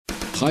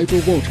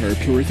Hydro water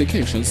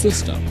purification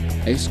system,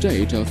 a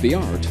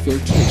state-of-the-art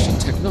filtration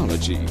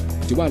technology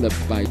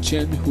developed by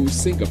Qian Hu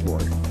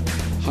Singapur.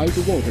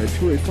 Hydro water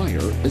purifier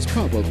is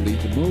probably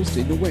the most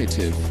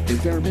innovative,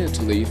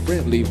 environmentally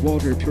friendly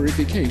water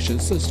purification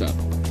system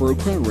for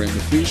aquarium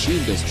fish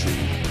industry.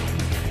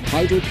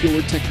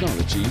 HydroPure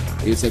technology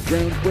is a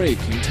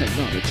groundbreaking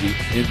technology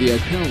in the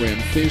aquarium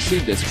fish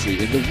industry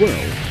in the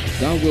world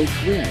that will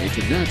create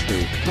a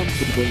natural,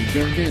 comfortable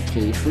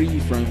environment free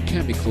from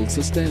chemical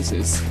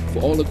substances for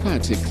all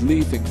aquatic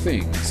living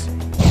things.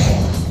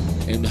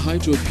 In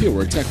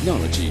HydroPure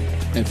technology,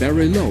 a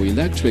very low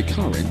electric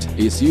current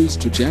is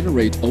used to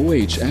generate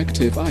OH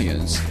active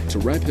ions to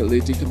rapidly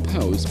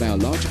decompose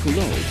biological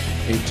load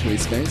into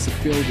its basic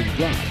building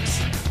blocks.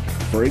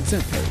 For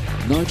example,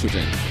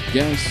 nitrogen,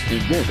 gas,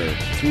 and water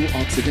through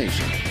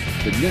oxidation.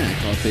 The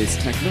neck of this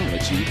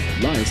technology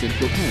lies in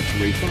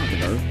proprietary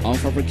formula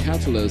of our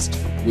catalyst,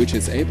 which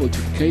is able to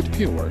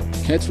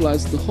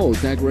catalyze the whole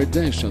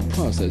degradation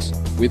process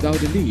without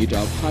the need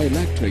of high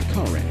electric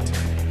current.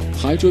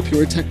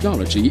 HydroPure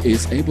technology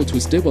is able to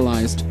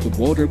stabilize the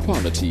water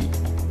quality,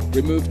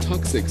 remove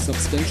toxic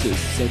substances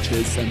such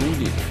as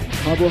ammonia,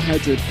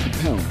 carbohydrate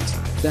compounds,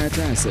 fat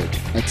acid,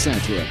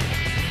 etc.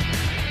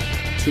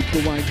 to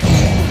provide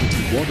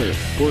high-quality water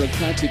for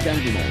aquatic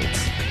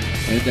animals,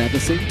 and at the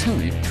same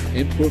time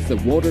improve the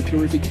water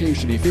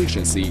purification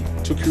efficiency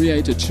to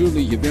create a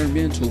truly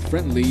environmentally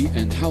friendly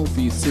and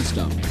healthy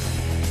system.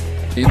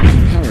 In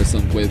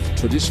comparison with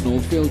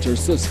traditional filter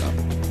system,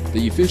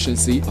 the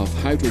efficiency of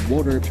hydro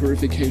water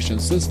purification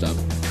system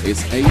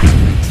is 8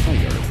 times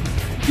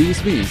higher.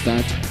 This means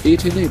that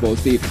it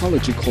enables the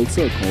ecological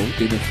circle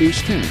in a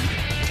fish tank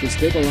to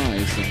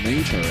stabilize the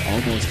nature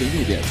almost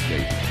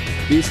immediately.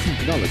 This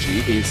technology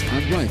is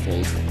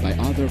unrivaled by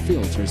other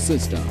filter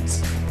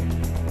systems.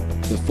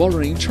 The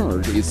following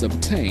chart is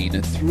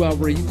obtained through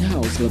our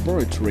in-house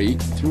laboratory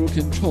through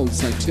controlled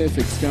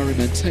scientific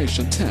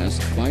experimentation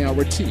tests by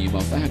our team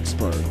of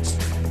experts.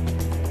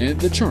 In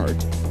the chart,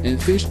 in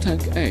fish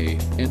tank A,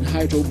 an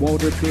hydro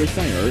water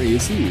purifier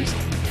is used.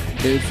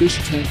 In fish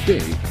tank B,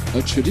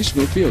 a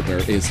traditional filter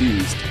is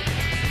used.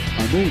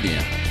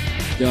 Ammonia.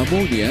 The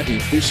ammonia in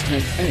fish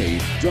tank A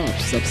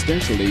drops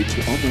substantially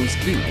to almost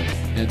nil,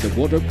 and the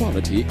water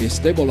quality is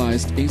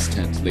stabilized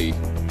instantly.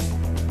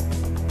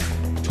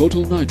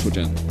 Total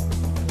nitrogen.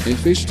 In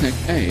fish tank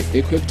A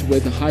equipped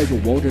with a hydro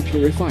water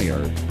purifier,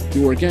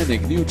 the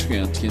organic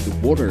nutrient in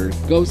the water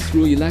goes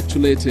through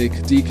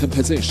electrolytic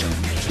decomposition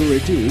to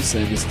reduce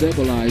and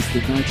stabilize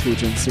the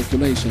nitrogen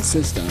circulation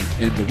system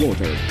in the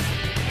water.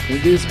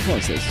 In this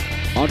process,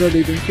 other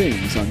living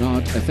things are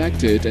not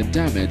affected and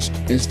damaged,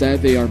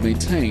 instead they are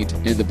maintained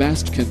in the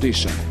best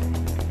condition.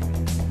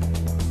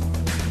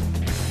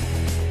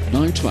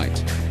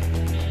 Nitrite.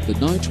 The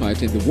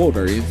nitrite in the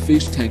water in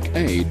fish tank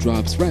A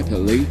drops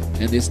rapidly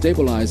and is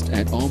stabilized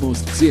at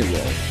almost zero.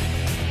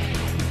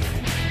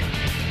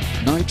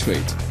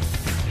 Nitrate.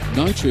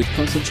 Nitrate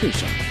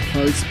concentration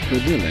parts per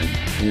million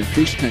in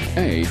fish tank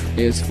A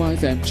is 5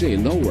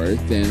 mg lower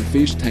than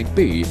fish tank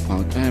B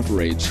on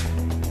average.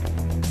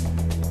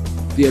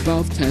 The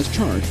above test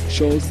chart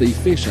shows the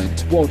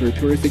efficient water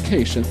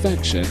purification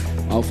function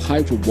of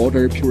hydro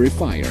water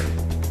purifier.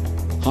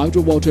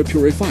 Hydro water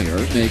purifier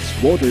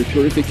makes water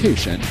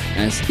purification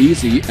as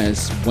easy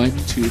as 1,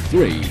 2,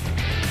 3.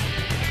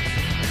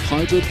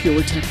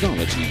 HydroPure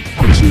technology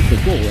achieves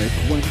the goal at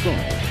one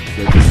goal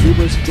with a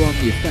super strong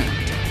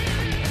effect.